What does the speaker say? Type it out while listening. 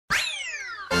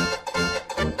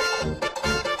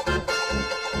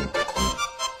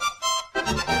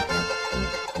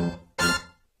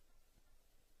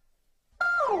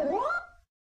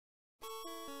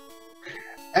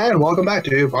And welcome back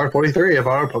to part 43 of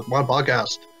our Pokemon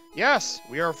podcast. Yes,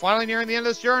 we are finally nearing the end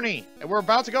of this journey, and we're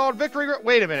about to go on victory.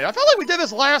 Wait a minute, I felt like we did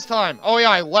this last time. Oh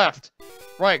yeah, I left.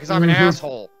 Right, because I'm an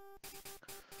asshole.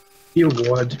 You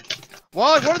would. Well,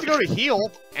 I wanted to go to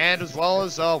heal, and as well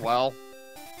as, well,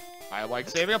 I like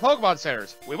saving up Pokemon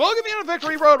centers. We will get me on a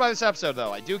victory road by this episode,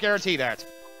 though. I do guarantee that.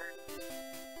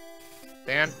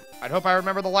 Dan, I'd hope I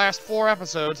remember the last 4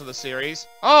 episodes of the series.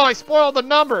 Oh, I spoiled the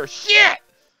number! Shit!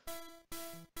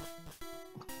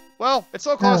 Well, it's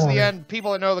so close to the end,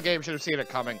 people that know the game should have seen it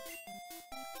coming.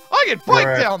 I can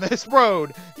bike down this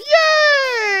road!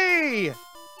 Yay!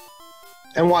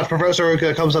 And watch, Professor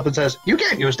Uka comes up and says, "You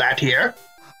can't use that here."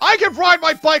 I can ride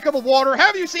my bike on the water!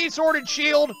 Have you seen Sword and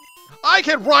Shield? I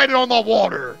can ride it on the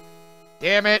water!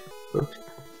 Damn it.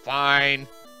 Fine.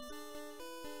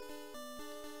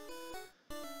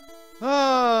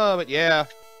 But yeah.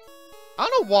 I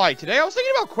don't know why. Today I was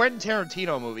thinking about Quentin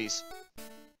Tarantino movies.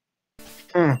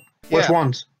 Which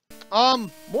ones?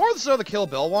 More so the Kill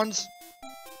Bill ones.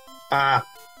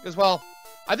 Because, well,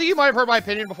 I think you might have heard my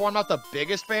opinion before. I'm not the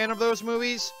biggest fan of those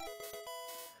movies.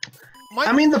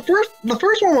 I mean, the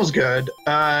first one was good.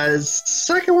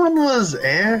 Second one was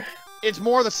eh. It's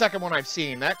more the second one I've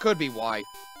seen. That could be why.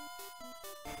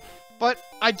 But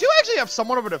I do actually have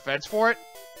somewhat of a defense for it.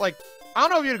 Like, I don't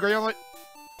know if you'd agree on it.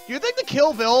 Do you think the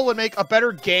Kill Bill would make a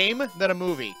better game than a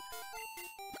movie?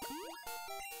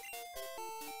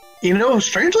 You know,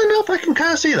 strangely enough, I can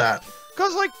kind of see that.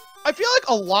 Because, like, I feel like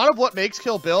a lot of what makes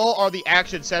Kill Bill are the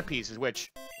action set pieces,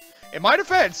 which, in my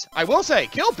defense, I will say,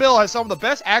 Kill Bill has some of the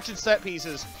best action set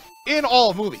pieces in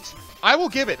all of movies. I will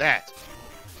give it that.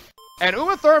 And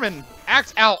Uma Thurman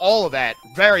acts out all of that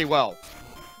very well.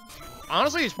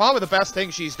 Honestly, it's probably the best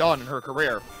thing she's done in her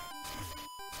career.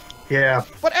 Yeah.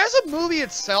 But as a movie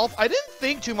itself, I didn't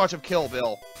think too much of Kill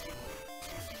Bill.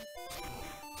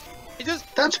 It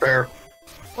just... That's fair.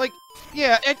 Like,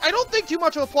 yeah, I don't think too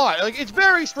much of the plot. Like, it's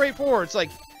very straightforward. It's like,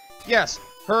 yes,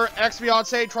 her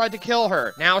ex-fiancé tried to kill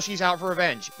her. Now she's out for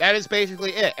revenge. That is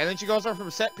basically it. And then she goes on from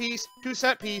set piece to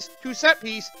set piece to set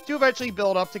piece to eventually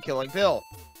build up to killing Bill.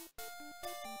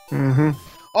 Oh,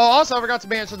 also, I forgot to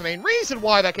mention the main reason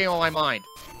why that came on my mind.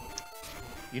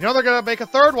 You know they're gonna make a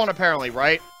third one, apparently,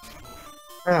 right?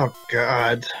 Oh,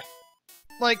 God.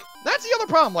 Like, that's the other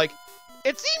problem. Like,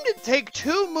 it seemed to take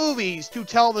 2 movies to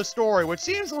tell the story, which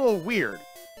seems a little weird.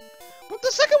 But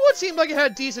the second one seemed like it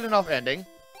had a decent enough ending.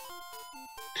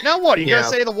 Now what, are you gonna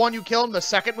say the one you killed in the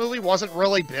second movie wasn't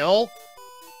really Bill?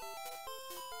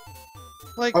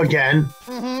 Like... Again?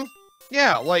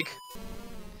 Yeah, like...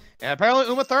 And apparently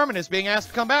Uma Thurman is being asked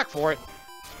to come back for it.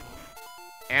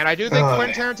 And I do think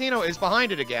Quentin Tarantino is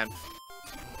behind it again.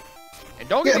 And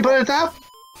don't get me wrong. But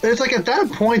it's like at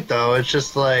that point, though, it's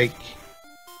just like...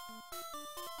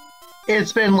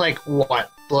 It's been, like, what?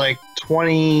 Like,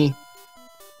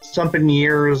 20-something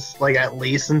years, like, at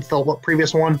least, since the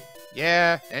previous one?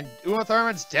 Yeah, and Uma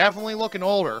Thurman's definitely looking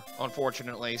older,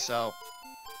 unfortunately, so...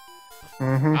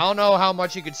 I don't know how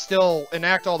much you could still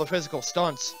enact all the physical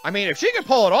stunts. I mean, if she can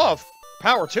pull it off,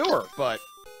 power to her, but...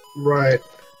 Right.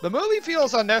 The movie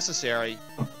feels unnecessary,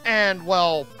 and,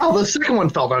 well... Oh, the second one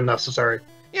felt unnecessary.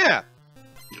 Yeah.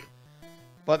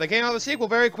 But they came out with the sequel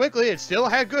very quickly. It still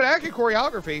had good action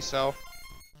choreography, so...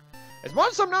 As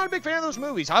much as I'm not a big fan of those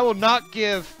movies, I will not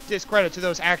give discredit to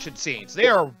those action scenes. They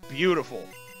are beautiful.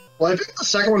 Well, I think the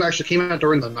second one actually came out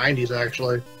during the 90s,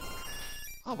 actually.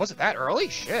 Oh, was it that early?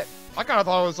 Shit. I kind of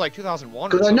thought it was like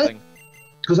 2001 or something.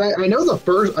 Because I know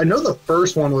the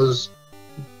first one was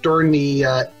during the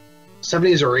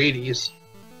 70s or 80s.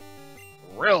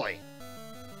 Really?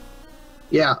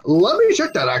 Yeah, let me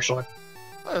check that, actually.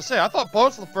 I was gonna say, I thought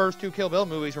both of the first 2 Kill Bill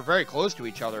movies were very close to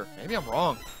each other. Maybe I'm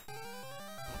wrong.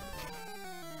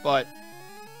 But,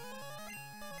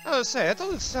 I was gonna say, that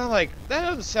doesn't sound right,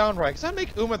 because that'd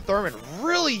make Uma Thurman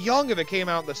really young if it came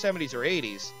out in the 70s or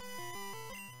 80s.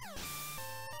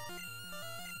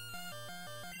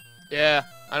 Yeah,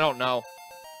 I don't know.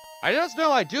 I just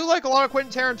know I do like a lot of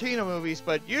Quentin Tarantino movies,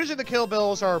 but usually the Kill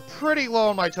Bills are pretty low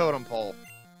on my totem pole.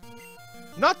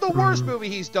 Not the worst movie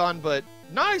he's done, but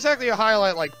not exactly a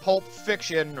highlight like Pulp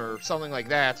Fiction or something like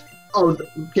that. Oh,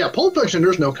 yeah, Pulp Fiction,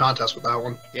 there's no contest with that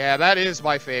one. Yeah, that is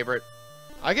my favorite.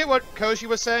 I get what Koshi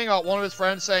was saying about one of his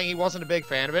friends saying he wasn't a big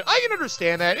fan of it. I can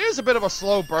understand that. It is a bit of a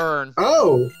slow burn.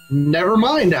 Oh, never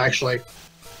mind, actually.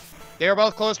 They were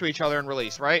both close to each other in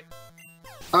release, right?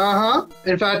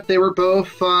 In fact, they were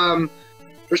both,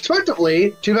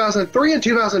 respectively, 2003 and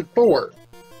 2004.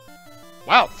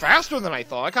 Wow, faster than I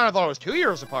thought. I kind of thought it was 2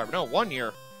 years apart, but no, 1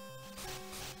 year.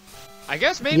 I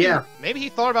guess maybe he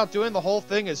thought about doing the whole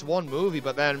thing as one movie,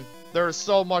 but then there's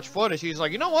so much footage, he's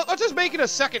like, you know what? Let's just make it a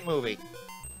second movie.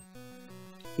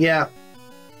 Yeah.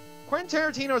 Quentin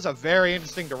Tarantino is a very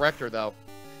interesting director, though.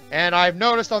 And I've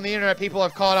noticed on the internet people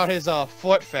have called out his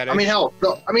foot fetish. I mean, hell,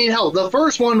 the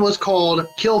first one was called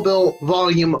Kill Bill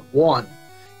Volume 1.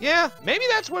 Yeah, maybe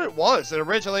that's what it was. That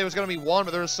originally it was going to be one,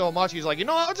 but there was so much. He's like, you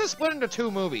know what? Let's just split into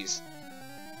 2 movies.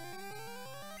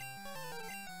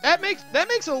 That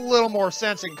makes a little more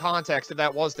sense in context if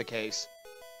that was the case.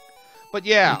 But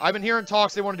yeah, I've been hearing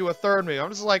talks they want to do a 3rd movie. I'm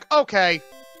just like, okay,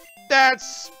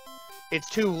 it's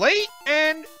too late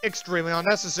and extremely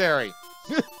unnecessary.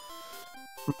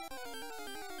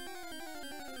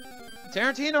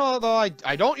 Tarantino, though,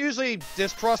 I don't usually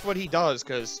distrust what he does,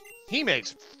 because he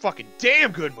makes fucking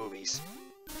damn good movies.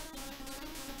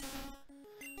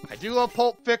 I do love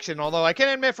Pulp Fiction, although I can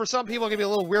admit for some people it can be a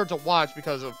little weird to watch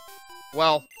because of,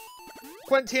 well,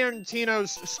 Quentin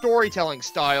Tarantino's storytelling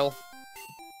style.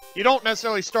 You don't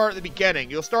necessarily start at the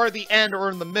beginning. You'll start at the end or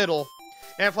in the middle,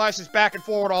 and it flashes back and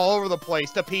forward all over the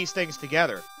place to piece things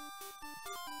together.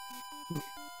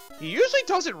 He usually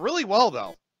does it really well,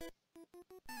 though.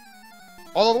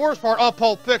 Although the worst part of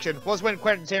Pulp Fiction was when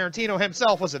Quentin Tarantino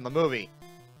himself was in the movie.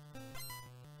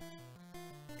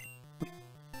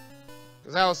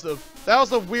 Because that was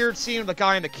the weird scene of the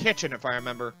guy in the kitchen, if I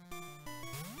remember.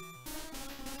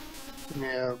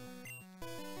 Yeah.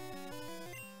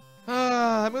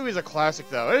 That movie's a classic,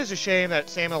 though. It is a shame that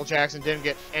Samuel L. Jackson didn't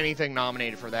get anything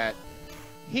nominated for that.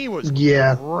 He was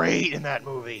great in that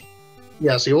movie.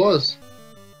 Yes, he was.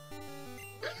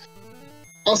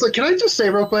 Also, can I just say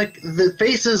real quick, the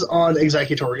faces on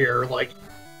Executor here, like...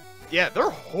 Yeah, they're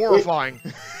horrifying.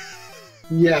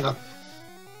 Yeah.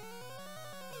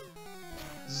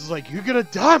 This is like, you're gonna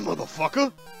die,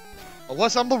 motherfucker!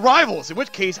 Unless I'm the rivals, in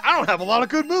which case, I don't have a lot of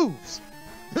good moves.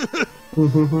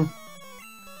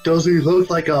 Does he look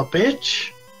like a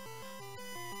bitch?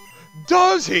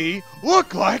 Does he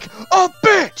look like a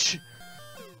bitch?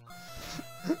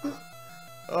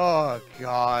 Oh,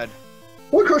 God.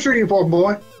 What country are you from,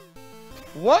 boy?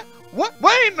 What?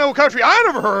 What ain't no country I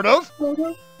never heard of?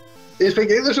 You speak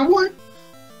English or what?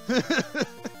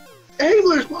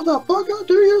 English, motherfucker,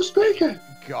 do you speak it?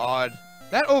 God.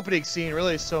 That opening scene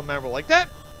really is so memorable. Like that...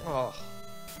 Oh.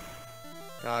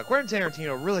 God, Quentin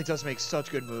Tarantino really does make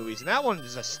such good movies, and that one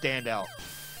is a standout.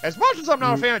 As much as I'm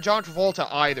not a fan of John Travolta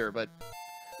either, but...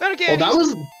 Then again...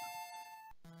 Well,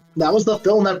 that was the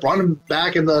film that brought him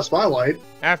back in the spotlight.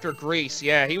 After Grease,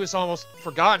 yeah. He was almost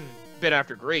forgotten a bit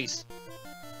after Grease.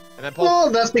 And then Well,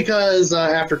 that's because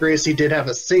after Grease he did have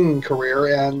a singing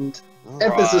career, and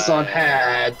emphasis on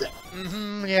had.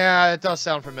 Mm-hmm, yeah, it does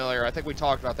sound familiar. I think we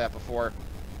talked about that before.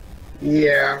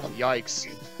 Yeah. Yikes.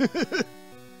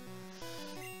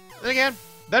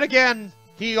 Then again,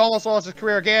 he almost lost his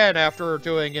career again after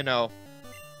doing, you know...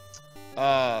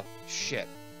 shit.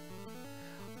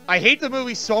 I hate the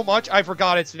movie so much, I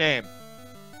forgot its name.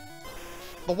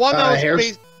 The one that was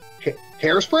based...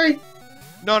 Hairspray?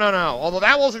 No. Although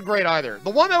that wasn't great either.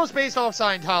 The one that was based off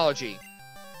Scientology.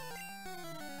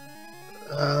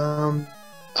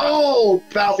 Oh,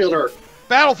 Battlefield Earth.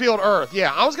 Battlefield Earth,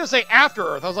 yeah. I was gonna say After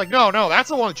Earth. I was like, no, that's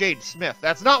the one with Jaden Smith.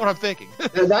 That's not what I'm thinking.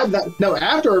 No,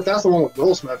 After Earth, that's the one with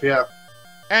Will Smith, yeah.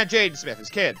 And Jaden Smith, his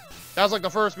kid. That was like the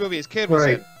first movie his kid was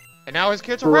in. And now his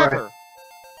kid's a rapper.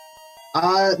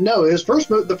 No,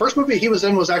 the first movie he was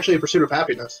in was actually Pursuit of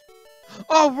Happiness.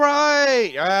 Oh,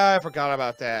 right! I forgot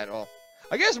about that. Well,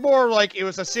 I guess more like it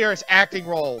was a serious acting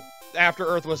role. After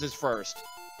Earth was his first.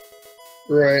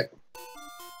 Right.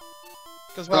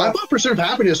 Because, well... I thought Pursuit of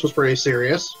Happiness was pretty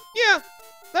serious. Yeah.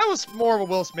 That was more of a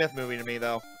Will Smith movie to me,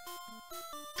 though.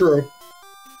 True.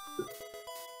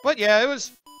 But yeah,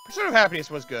 Pursuit of Happiness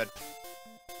was good.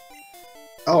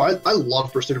 Oh, I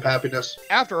love Pursuit of Happiness.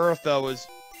 After Earth, though,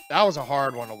 that was a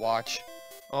hard one to watch.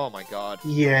 Oh my god.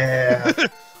 Yeah.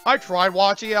 I tried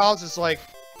watching it, I was just like...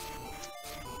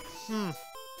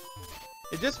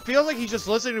 It just feels like he's just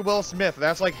listening to Will Smith, and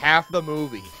that's like half the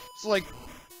movie. It's like...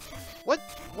 What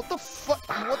the fuck?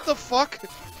 What the fuck?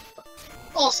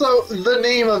 Also, the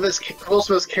name of Will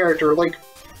Smith's character, like...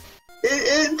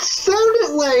 It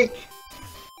sounded like...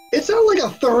 It sounded like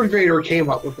a third grader came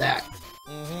up with that.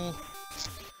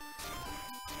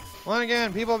 Well,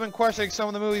 again, people have been questioning some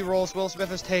of the movie roles Will Smith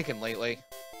has taken lately.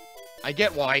 I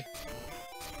get why.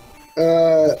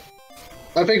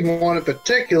 I think one in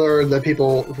particular that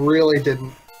people really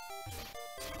didn't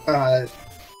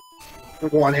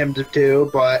want him to do,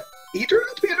 but he turned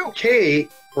out to be okay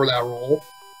for that role.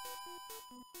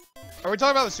 Are we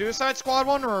talking about the Suicide Squad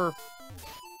one, or...?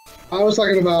 I was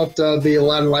talking about the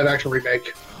Aladdin live-action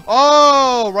remake.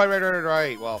 Oh,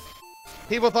 right. Well,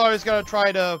 People thought he was going to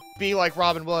try to be like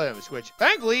Robin Williams, which,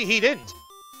 thankfully, he didn't.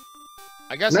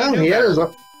 I guess No, he is.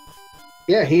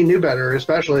 Yeah, he knew better,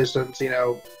 especially since, you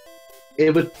know,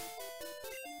 it would,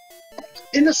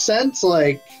 in a sense,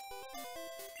 like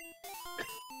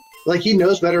he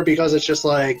knows better because it's just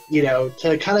like, you know,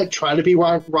 to kind of try to be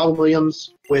Robin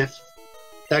Williams with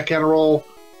that kind of role,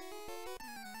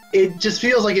 it just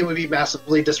feels like it would be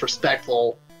massively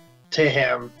disrespectful to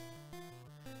him.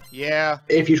 Yeah.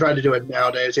 If you tried to do it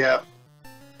nowadays, yeah.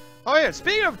 Oh, yeah,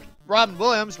 speaking of Robin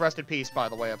Williams, rest in peace, by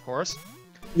the way, of course.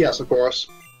 Yes, of course.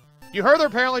 You heard they're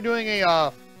apparently doing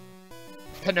a,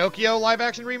 Pinocchio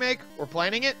live-action remake? Or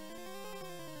planning it?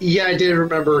 Yeah, I did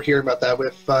remember hearing about that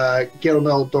with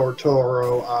Guillermo del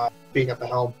Toro being at the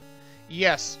helm.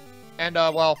 Yes. And,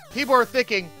 well, people are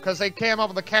thinking, because they came up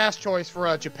with a cast choice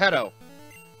for Geppetto.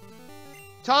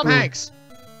 Tom Hanks.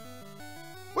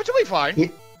 Which will be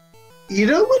fine. You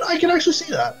know what? I can actually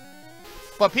see that.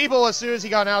 But people, as soon as he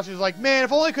got announced, he was like, man,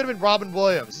 if only it could have been Robin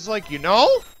Williams. It's like, you know?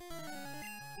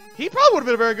 He probably would have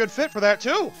been a very good fit for that,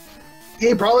 too.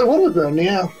 He probably would have been,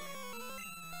 yeah.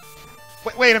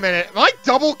 Wait a minute. Am I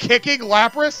double-kicking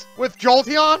Lapras with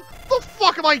Jolteon? What the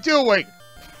fuck am I doing?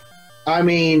 I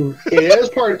mean, it is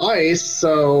part ice,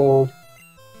 so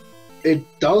it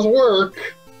does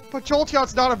work. But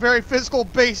Jolteon's not a very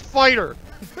physical-based fighter.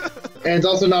 And it's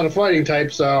also not a fighting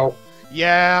type, so...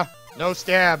 Yeah, no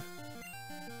stab.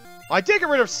 I did get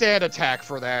rid of Sand Attack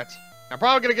for that. I'm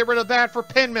probably going to get rid of that for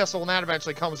Pin Missile when that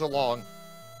eventually comes along.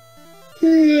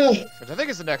 Yeah. Which I think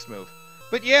is the next move.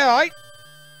 But yeah, I'm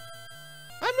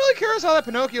really curious how that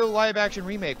Pinocchio live-action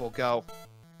remake will go.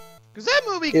 Because that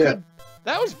movie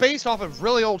that was based off of a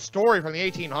really old story from the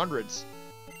 1800s.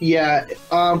 Yeah,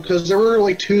 because there were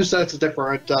like two sets of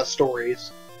different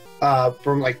stories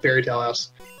from like fairy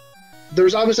tale-esque.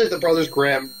 There's obviously the Brothers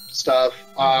Grimm stuff,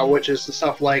 which is the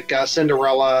stuff like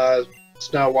Cinderella,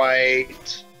 Snow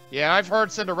White. Yeah, I've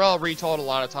heard Cinderella retold a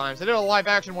lot of times. They did a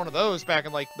live-action one of those back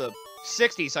in like the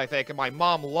 60s, I think, and my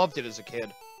mom loved it as a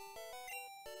kid.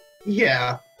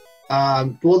 Yeah.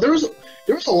 Well, there was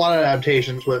a lot of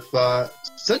adaptations with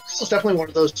Cinderella's definitely one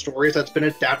of those stories that's been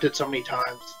adapted so many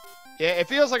times. Yeah, it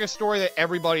feels like a story that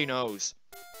everybody knows.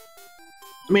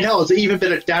 I mean, hell, it's even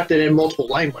been adapted in multiple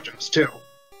languages, too.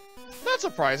 Not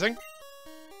surprising.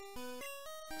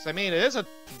 Because, I mean, it is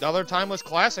another timeless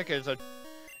classic.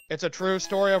 It's a true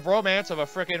story of romance of a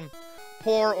frickin'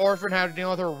 poor orphan having to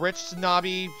deal with her rich,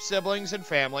 snobby siblings and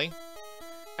family.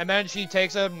 And then she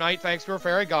takes a night, thanks to her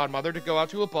fairy godmother, to go out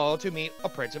to a ball to meet a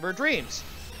prince of her dreams.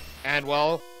 And,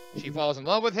 well, she falls in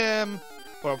love with him,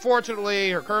 but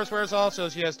unfortunately, her curse wears off, so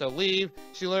she has to leave.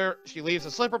 She leaves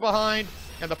a slipper behind,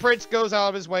 and the prince goes out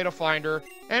of his way to find her,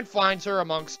 and finds her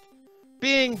amongst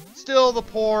being still the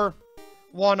poor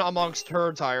one amongst her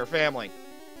entire family.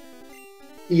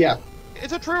 Yeah.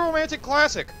 It's a true romantic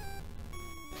classic.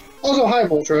 Also, hi,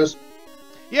 Moltres.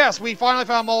 Yes, we finally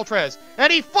found Moltres,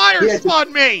 and he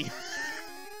fire-spun me!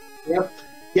 Yep.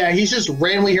 Yeah, he's just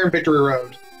randomly here in Victory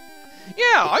Road.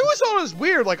 Yeah, I always thought it was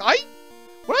weird. Like,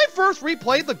 when I first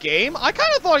replayed the game, I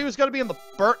kind of thought he was going to be in the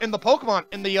Pokémon,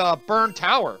 in the Burned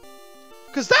Tower.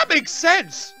 Because that makes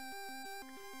sense!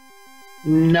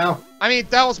 No. I mean,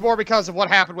 that was more because of what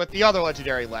happened with the other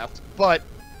legendary left, but...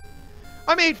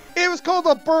 I mean, it was called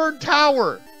the Burned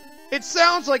Tower! It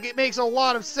sounds like it makes a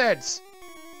lot of sense.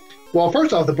 Well,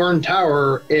 first off, the Burned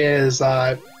Tower is,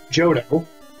 Johto.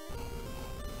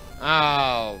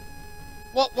 Oh.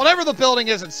 Well, whatever the building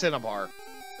is in Cinnabar.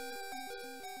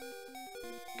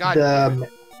 God.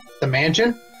 The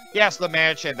mansion? Yes, the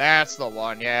mansion. That's the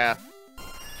one, yeah.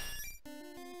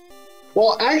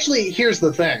 Well, actually, here's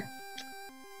the thing.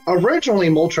 Originally,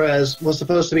 Moltres was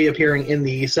supposed to be appearing in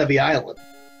the Sevi Island.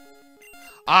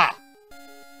 Ah.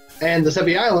 And the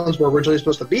Sevi Islands were originally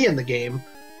supposed to be in the game,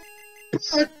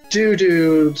 but due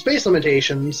to space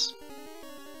limitations...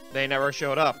 They never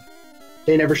showed up.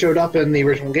 They never showed up in the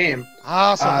original game.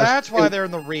 Ah, so that's why they're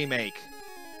in the remake.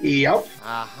 Yep.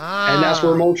 Aha. And that's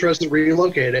where Moltres is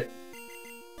relocated.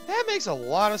 That makes a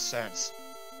lot of sense.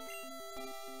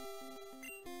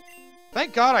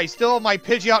 Thank God I still have my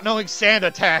Pidgeot knowing Sand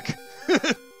Attack.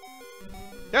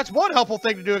 That's one helpful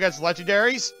thing to do against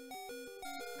legendaries.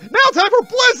 Now time for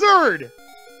Blizzard!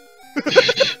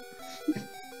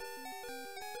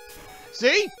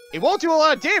 See? It won't do a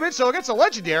lot of damage, so against a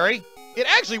legendary, it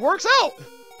actually works out!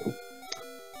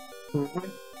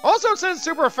 Also, it says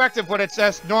super effective when it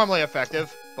says normally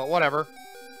effective, but whatever.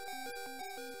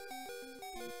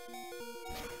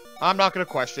 I'm not gonna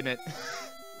question it.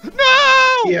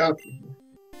 No! Yeah.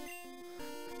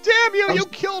 Damn you, you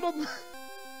killed him!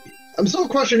 I'm still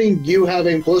questioning you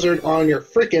having Blizzard on your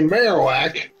frickin'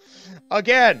 Marowak.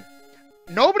 Again,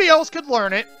 nobody else could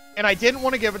learn it, and I didn't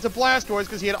want to give it to Blastoise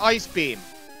because he had Ice Beam.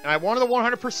 And I wanted the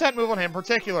 100% move on him in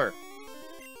particular.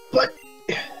 But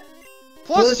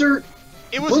Plus,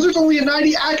 Blizzard's only a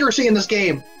 90 accuracy in this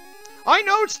game. I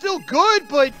know it's still good,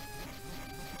 but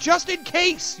just in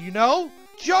case, you know?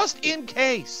 Just in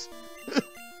case.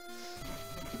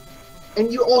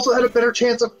 And you also had a better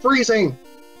chance of freezing.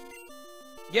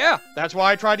 Yeah, that's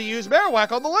why I tried to use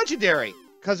Marowak on the Legendary,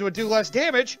 because it would do less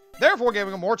damage, therefore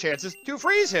giving him more chances to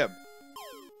freeze him.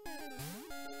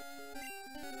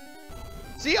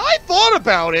 See, I thought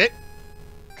about it.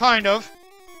 Kind of.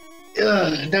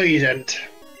 No, you didn't.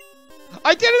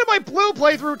 I did it in my blue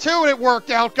playthrough too, and it worked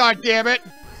out, goddammit.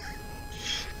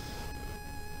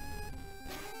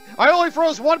 I only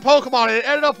froze one Pokemon, and it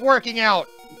ended up working out.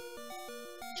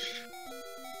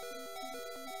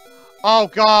 Oh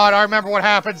god, I remember what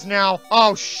happens now.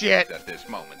 Oh shit. At this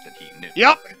moment that he knew.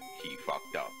 Yep. He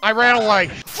fucked up. I ran away.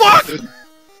 Fuck!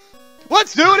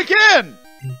 Let's do it again!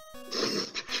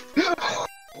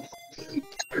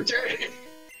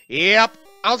 Yep.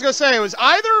 I was gonna say, it was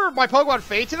either my Pokemon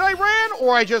fainted and I ran,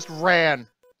 or I just ran.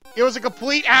 It was a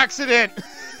complete accident.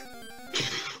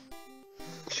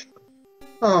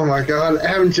 Oh my god,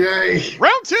 MJ!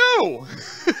 Round 2!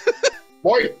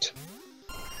 Wait!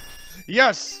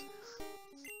 Yes.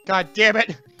 God damn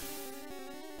it.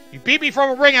 You beat me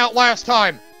from a ring out last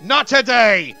time. Not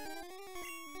today!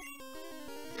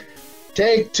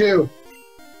 Take 2.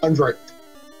 Undrake.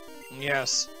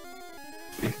 Yes.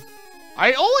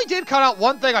 I only did cut out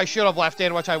one thing I should have left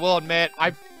in, which I will admit.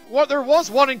 There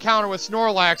was one encounter with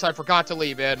Snorlax I forgot to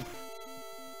leave in.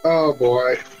 Oh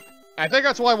boy. I think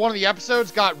that's why one of the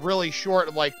episodes got really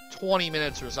short, like 20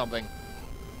 minutes or something.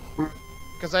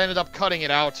 Because I ended up cutting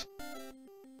it out.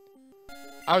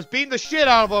 I was beating the shit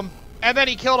out of him, and then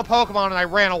he killed a Pokemon and I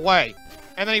ran away.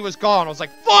 And then he was gone. I was like,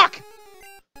 fuck!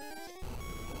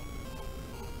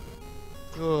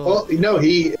 Ugh. Well, no,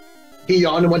 he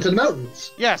yawned and went to the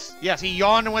mountains. Yes, he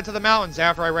yawned and went to the mountains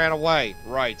after I ran away.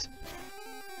 Right.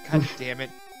 God damn it.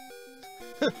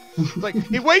 Like,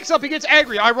 he wakes up, he gets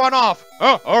angry, I run off.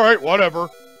 Oh, alright, whatever.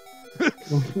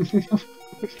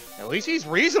 At least he's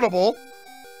reasonable.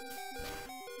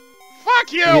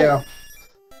 Fuck you! Yeah.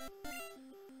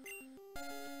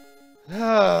 You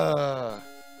know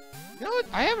what?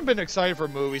 I haven't been excited for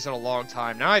movies in a long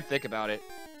time, now I think about it.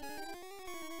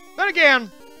 Then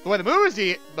again, the way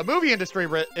the movie industry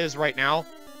is right now,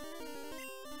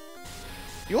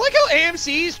 you like how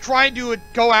AMC's trying to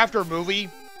go after movie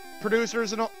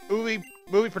producers and movie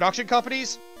production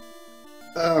companies?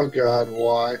 Oh god,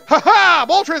 why? Haha!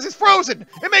 Moltres is frozen!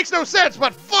 It makes no sense,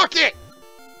 but fuck it!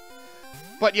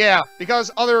 But yeah, because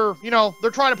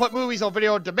they're trying to put movies on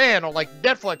video on demand on like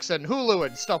Netflix and Hulu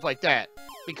and stuff like that.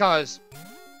 Because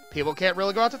people can't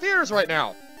really go out to theaters right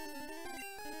now.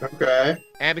 Okay.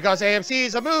 And because AMC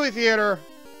is a movie theater,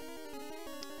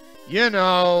 you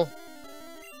know,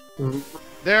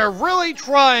 they're really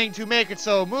trying to make it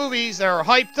so movies that are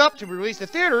hyped up to be released to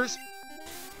theaters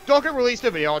don't get released to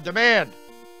video on demand.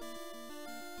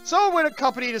 So when a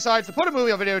company decides to put a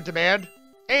movie on video on demand,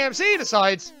 AMC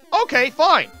decides, okay,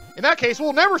 fine. In that case,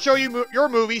 we'll never show you your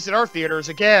movies in our theaters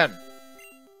again.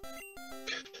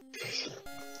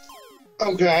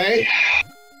 Okay.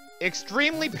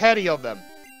 Extremely petty of them.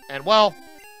 And, well,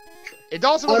 it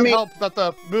also doesn't help that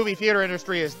the movie theater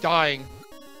industry is dying.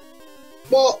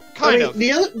 Well, kind of.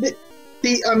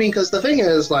 Because the thing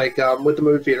is, like, with the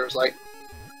movie theaters, like,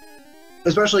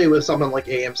 especially with something like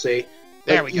AMC,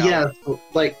 there we go. Yeah,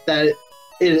 like, that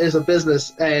it is a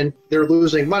business and they're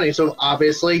losing money. So,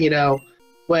 obviously,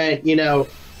 when,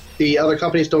 the other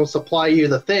companies don't supply you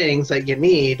the things that you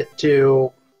need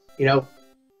to,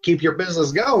 keep your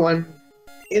business going,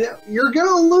 you're going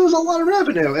to lose a lot of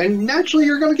revenue, and naturally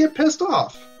you're going to get pissed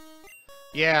off.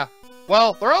 Yeah.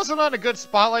 Well, they're also not in a good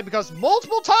spotlight because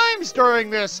multiple times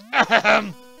during this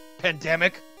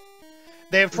pandemic,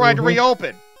 they have tried to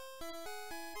reopen.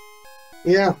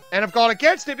 Yeah. And have gone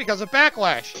against it because of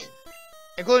backlash.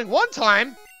 Including one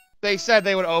time, they said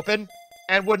they would open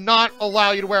and would not allow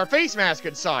you to wear a face mask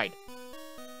inside.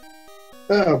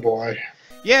 Oh boy.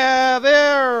 Yeah,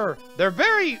 they're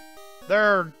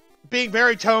being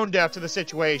very tone deaf to the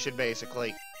situation,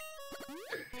 basically.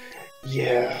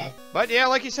 Yeah. But yeah,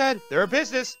 like you said, they're a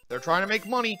business. They're trying to make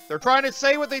money. They're trying to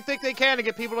say what they think they can to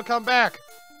get people to come back.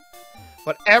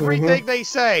 But everything they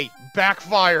say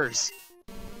backfires.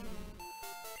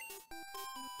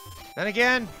 Then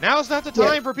again, now's not the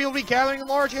time for people to be gathering in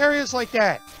large areas like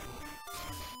that.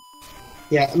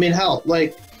 Yeah, I mean, hell,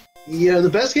 like, the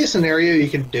best case scenario you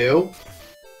can do,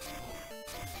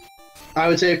 I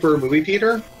would say for a movie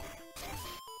theater,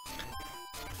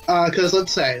 Because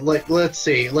let's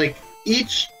see, like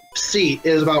each seat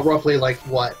is about roughly like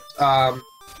what,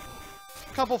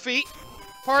 Couple feet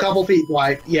apart. couple feet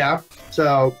wide. Yeah.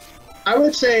 So I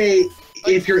would say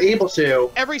if you're able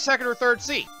to, Every second or third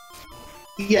seat.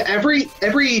 yeah, every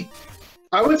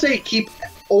I would say keep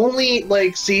only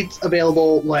like seats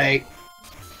available like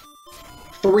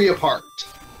 3 apart.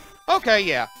 Okay,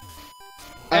 yeah.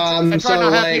 And try so not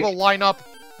to have like, people line up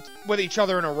with each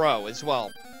other in a row as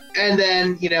well. and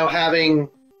then having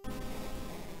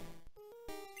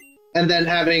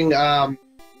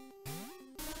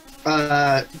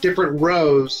different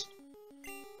rows.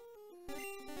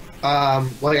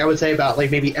 Like I would say about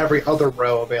like maybe every other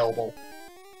row available.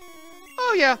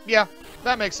 Oh, yeah,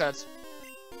 that makes sense.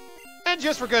 And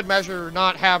just for good measure,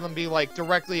 not have them be, like,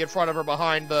 directly in front of her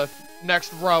behind the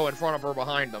next row in front of her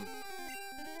behind them.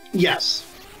 Yes.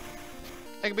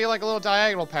 It could be like a little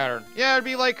diagonal pattern. Yeah, it'd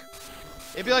be like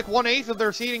 1/8 of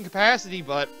their seating capacity,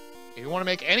 but if you want to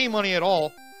make any money at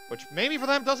all, which maybe for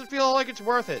them doesn't feel like it's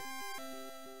worth it.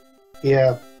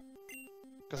 Yeah.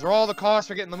 Because they're all the costs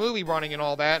for getting the movie running and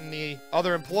all that, and the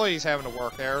other employees having to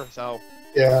work there, so...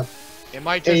 Yeah. It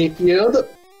might just... And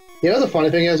the funny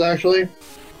thing is, actually,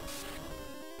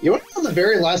 you want to know the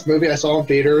very last movie I saw in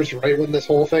theaters right when this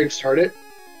whole thing started?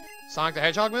 Sonic the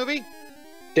Hedgehog movie?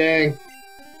 Dang.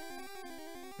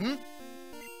 Hmm?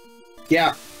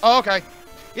 Yeah. Oh, okay.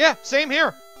 Yeah, same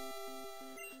here.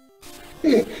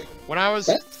 When I was...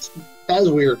 That was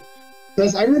weird.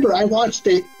 Because I remember I watched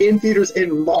it in theaters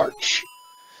in March.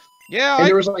 Yeah, And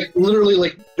there was, like, literally,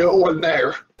 like, no one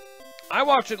there. I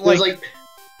watched it,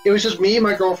 It was just me,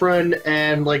 my girlfriend,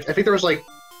 and, like, I think there was, like,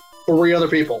 3 other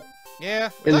people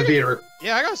Yeah. in the theater.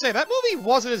 Yeah, I gotta say, that movie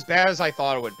wasn't as bad as I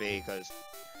thought it would be, because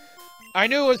I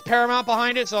knew it was Paramount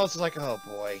behind it, so I was just like, oh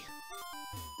boy.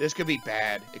 This could be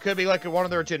bad. It could be like one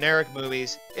of their generic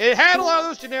movies. It had a lot of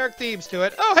those generic themes to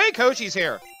it. Oh, hey, Koshy's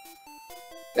here.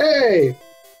 Hey!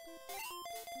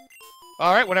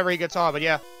 Alright, whenever he gets on, but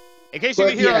yeah. In case you But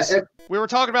can hear yeah, us, we were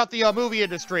talking about the movie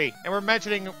industry, and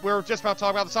we were just about to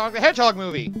talk about the Sonic the Hedgehog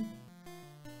movie.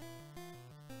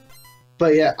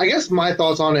 But yeah, I guess my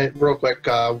thoughts on it real quick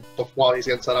while he's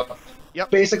getting set up.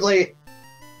 Yep. Basically,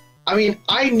 I mean,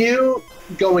 I knew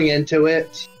going into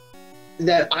it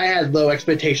that I had low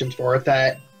expectations for it,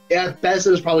 that at best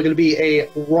it was probably going to be a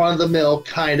run-of-the-mill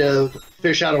kind of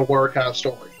fish-out-of-water kind of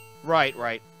story. Right,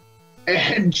 right.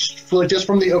 And just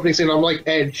from the opening scene, I'm like,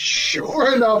 and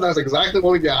sure enough, that's exactly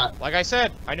what we got. Like I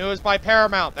said, I knew it was by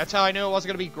Paramount. That's how I knew it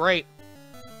wasn't going to be great.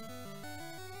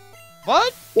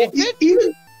 But, Well,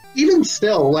 even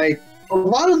still, like, a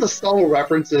lot of the subtle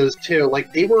references, too,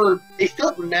 like, they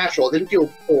felt natural. It didn't feel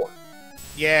forced.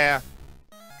 yeah.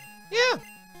 Yeah.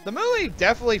 The movie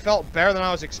definitely felt better than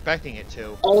I was expecting it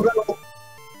to. Although,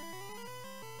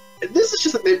 this is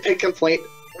just a nitpick complaint.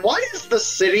 Why is the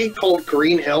city called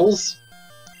Green Hills?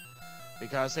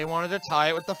 Because they wanted to tie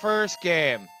it with the first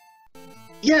game.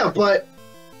 Yeah, but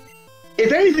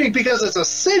if anything, because it's a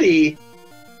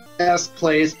city-esque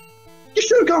place, you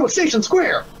should have gone with Station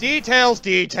Square. Details,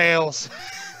 details.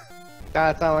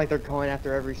 God, it's not like they're going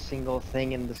after every single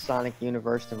thing in the Sonic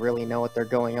universe to really know what they're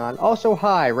going on. Also,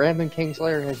 hi, Random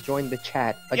Kingslayer has joined the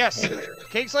chat again. Yes,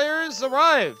 Kingslayer has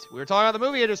arrived. We were talking about the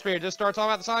movie industry and just started talking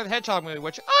about the Sonic the Hedgehog movie,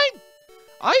 which it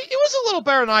was a little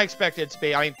better than I expected it to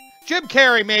be. I mean, Jim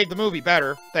Carrey made the movie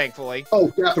better, thankfully. Oh,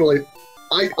 definitely.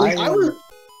 I was,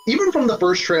 even from the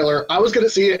first trailer, I was going to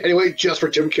see it anyway just for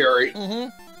Jim Carrey. Mm-hmm.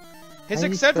 His I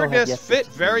eccentricness fit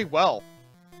very well.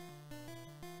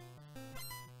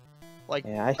 Like,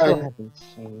 Yeah, I still haven't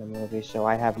seen the movie, so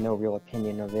I have no real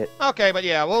opinion of it. okay, but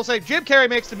yeah, we'll say Jim Carrey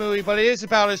makes the movie, but it is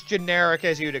about as generic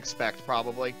as you'd expect,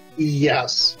 probably.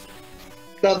 Yes.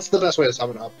 That's the best way to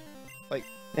sum it up.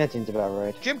 That seems about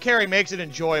right. Jim Carrey makes it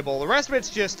enjoyable. The rest of it's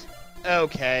just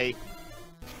okay.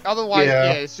 Otherwise,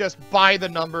 yeah, it's just by the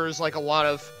numbers, like a lot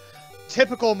of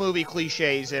typical movie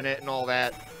cliches in it and all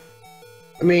that.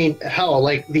 I mean, hell,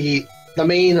 like, the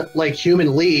main, like,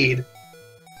 human lead,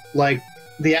 like,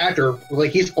 the actor,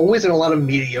 like, he's always in a lot of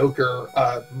mediocre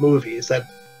movies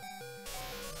that,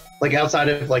 like, outside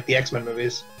of, like, the X-Men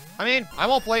movies. I mean, I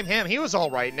won't blame him. He was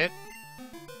alright in it.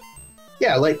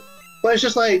 Yeah, like, but it's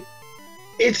just like,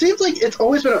 it seems like it's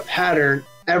always been a pattern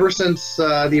ever since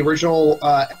the original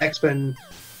X-Men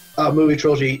movie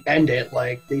trilogy ended.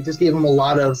 Like, they just gave him a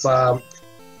lot of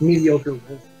mediocre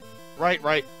roles. Right,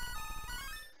 right.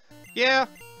 Yeah,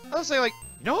 I would say, like,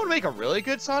 you know what would make a really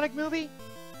good Sonic movie?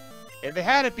 If they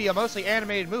had it be a mostly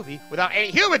animated movie without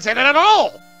any humans in it at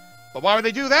all! But why would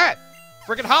they do that?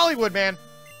 Frickin' Hollywood, man.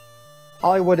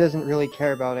 Hollywood doesn't really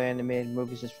care about animated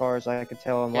movies as far as I could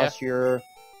tell, unless you're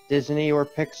Disney or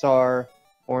Pixar.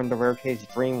 or in the rare case,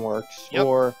 DreamWorks, Yep.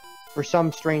 or for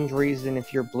some strange reason,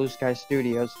 if you're Blue Sky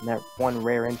Studios, in that one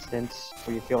rare instance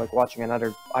where you feel like watching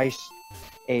another Ice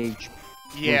Age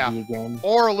Yeah. movie again.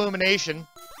 Or Illumination.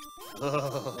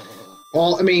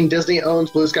 Well, I mean, Disney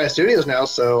owns Blue Sky Studios now,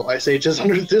 so I say just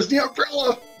under the Disney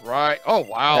umbrella. Right. Oh,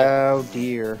 wow. Oh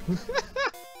dear.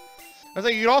 I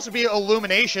think you'd also be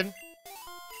Illumination.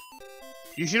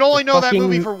 You should only know that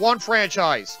movie Fucking- for one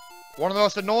franchise. One of the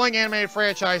most annoying animated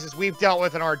franchises we've dealt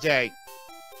with in our day.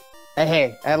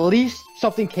 Hey, at least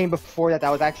something came before that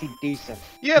was actually decent.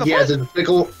 Yeah, the Yeah, first...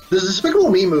 the Despicable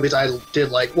Me movies I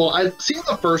did like. Well, I've seen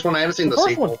the first one. I haven't seen the first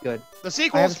sequel. one's good. The I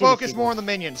sequels haven't seen the focus sequel. more on the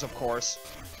minions, of course.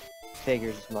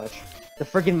 Figures as much. The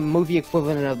freaking movie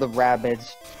equivalent of the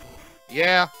Rabbids.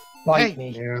 Yeah. Bite Hey. me.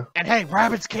 Yeah. And hey,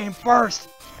 rabbits came first,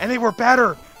 and they were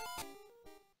better.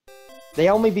 They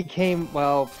only became,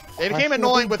 well... They became questionably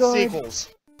annoying with good. sequels.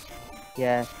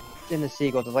 Yeah, in the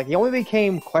sequels. It's like, they only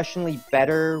became questionably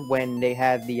better when they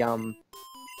had the,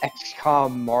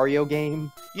 XCOM Mario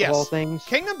game, of all Yes. things.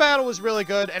 Kingdom Battle was really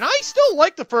good, and I still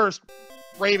like the first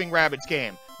Raving Rabbids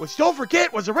game, which, don't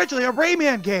forget, was originally a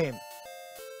Rayman game.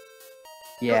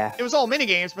 Yeah. It was all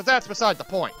minigames, but that's beside the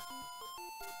point.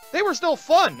 They were still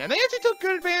fun, and they actually took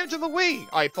good advantage of the Wii,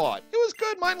 I thought. It was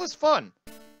good, mindless fun.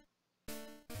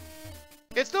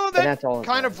 It's still And that that's all it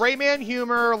kind was. of Rayman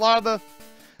humor, a lot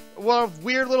of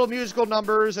weird little musical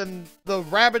numbers, and the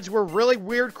rabbits were really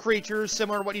weird creatures,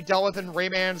 similar to what you dealt with in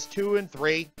Raymans 2 and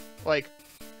 3. Like,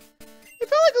 it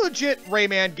felt like a legit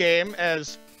Rayman game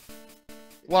as,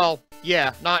 well,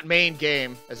 yeah, not main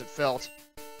game, as it felt.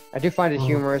 I do find it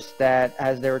humorous that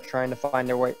as they were trying to find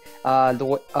their way,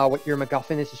 what your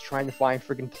MacGuffin is trying to find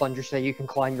freaking plungers so you can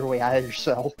climb your way out of your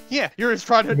cell. Yeah, you're just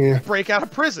trying to Yeah. break out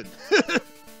of prison.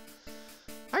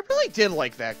 I really did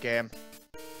like that game.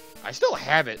 I still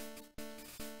have it.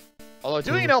 Although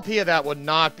doing an LP of that would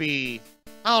not be...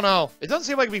 I don't know. It doesn't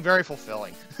seem like it'd be very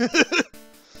fulfilling.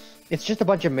 It's just a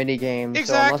bunch of mini games. So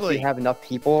Exactly. unless you have enough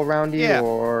people around you, Yeah.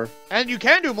 or And you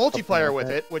can do multiplayer like with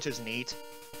that. it, which is neat.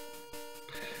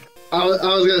 I was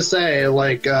gonna say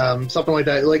like something like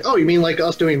that. Like, oh, you mean like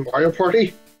us doing Mario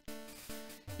Party?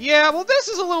 Yeah, well, this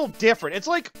is a little different. It's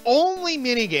like only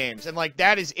minigames, and like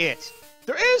that is it.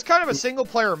 There is kind of a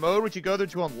single-player mode which you go through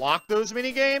to unlock those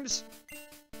minigames,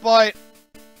 but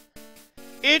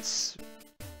it's...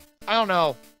 I don't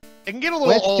know. It can get a little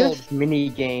well, it's old. just mini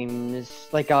games,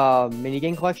 like a mini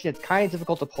game collection. It's kind of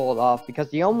difficult to pull it off because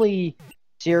the only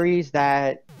series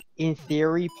that, in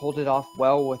theory, pulled it off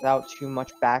well without too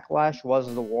much backlash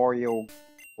was the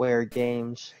WarioWare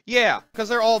games. Yeah, because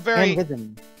they're all very... And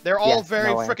Rhythm. They're all Yeah, very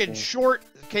no, freaking actually. short,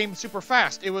 came super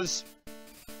fast. It was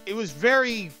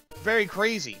very, very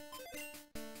crazy.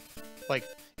 Like,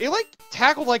 it like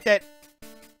tackled like that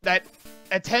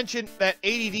attention, that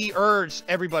ADD urge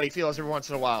everybody feels every once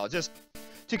in a while. Just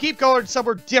to keep going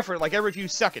somewhere different, like every few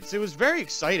seconds. It was very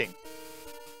exciting.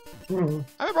 I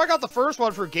remember I got the first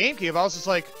one for GameCube. I was just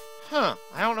like, huh,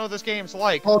 I don't know what this game's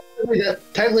like. Well,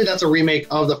 technically that's a remake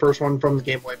of the first one from the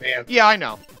Game Boy Advance. Yeah, I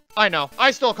know.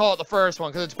 I still call it the first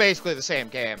one because it's basically the same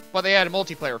game, but they added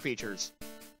multiplayer features.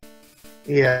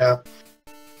 Yeah.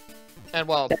 And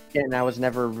well, And I was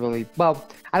never really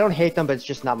I don't hate them, but it's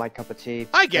just not my cup of tea.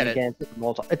 I get And it. again,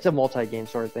 it's a multi-game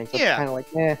sort of thing, so Yeah. it's kind of like,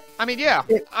 eh. I mean, yeah,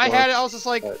 It I had it. works, I was just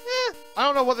like, but- I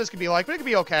don't know what this could be like, but it could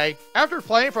be okay. After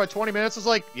playing for like 20 minutes, I was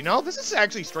like, you know, this is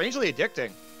actually strangely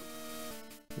addicting.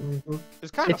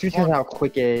 It's kind It's of because fun. how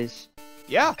quick it is.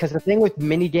 Yeah, Because the thing with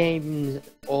mini games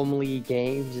only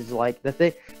games is like the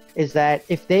thing is that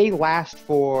if they last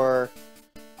for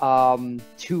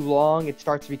too long, it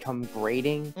starts to become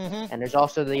grating. mm-hmm. And there's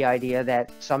also the idea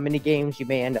that some mini games you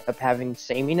may end up having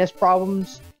sameness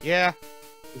problems, Yeah.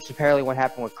 which is apparently what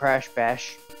happened with Crash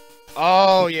Bash.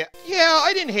 Oh, yeah. Yeah,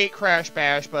 I didn't hate Crash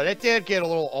Bash, but it did get a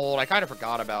little old. I kind of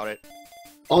forgot about it.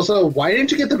 Also, why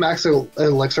didn't you get the Max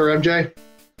Elixir, MJ?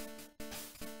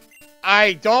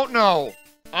 I don't know.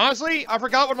 Honestly, I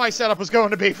forgot what my setup was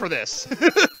going to be for this.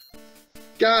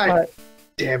 God But-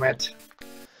 damn it.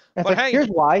 It's But like, hey- here's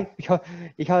why.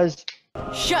 Because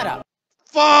Shut up.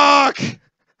 Fuck!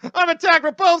 I'm attacked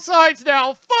from both sides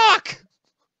now. Fuck!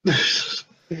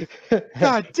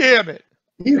 God damn it.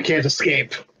 You can't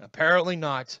escape. Apparently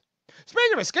not.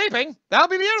 Speaking of escaping, that'll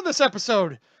be the end of this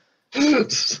episode.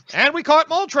 And we caught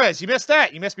Moltres. You missed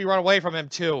that. You missed me run away from him,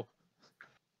 too.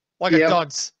 Like Yep. a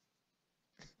dunce.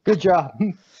 good job.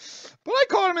 But I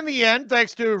caught him in the end,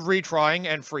 thanks to retrying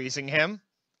and freezing him.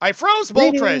 I froze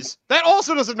Really? Moltres. That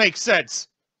also doesn't make sense.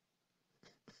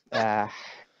 Ah.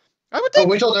 I would Oh, think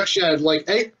wait till next shed, like,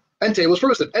 hey, Entei was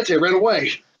frozen. Entei ran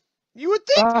away. you would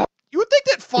think Ah.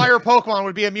 that fire Pokemon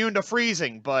would be immune to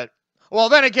freezing, but Well,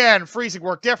 then again, freezing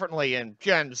worked differently in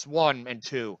Gens 1 and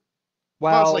 2.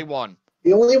 Well, Mostly 1.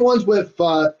 The only ones with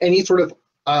any sort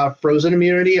of frozen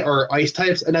immunity are ice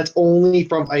types, and that's only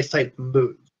from ice type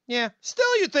moves. Yeah,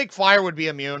 still you'd think fire would be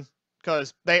immune,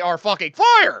 because they are fucking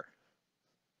fire!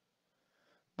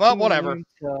 But whatever. immune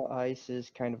to ice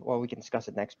is kind of, well, we can discuss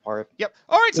it next part. Yep.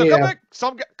 Alright, so Yeah.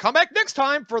 come back next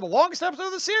time for the longest episode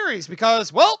of the series,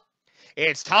 because, well,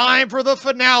 it's time for the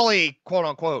finale, quote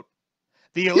unquote.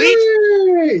 The Elite.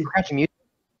 Yay! Scratching music.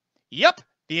 Yep,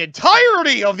 the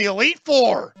entirety of the Elite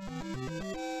Four.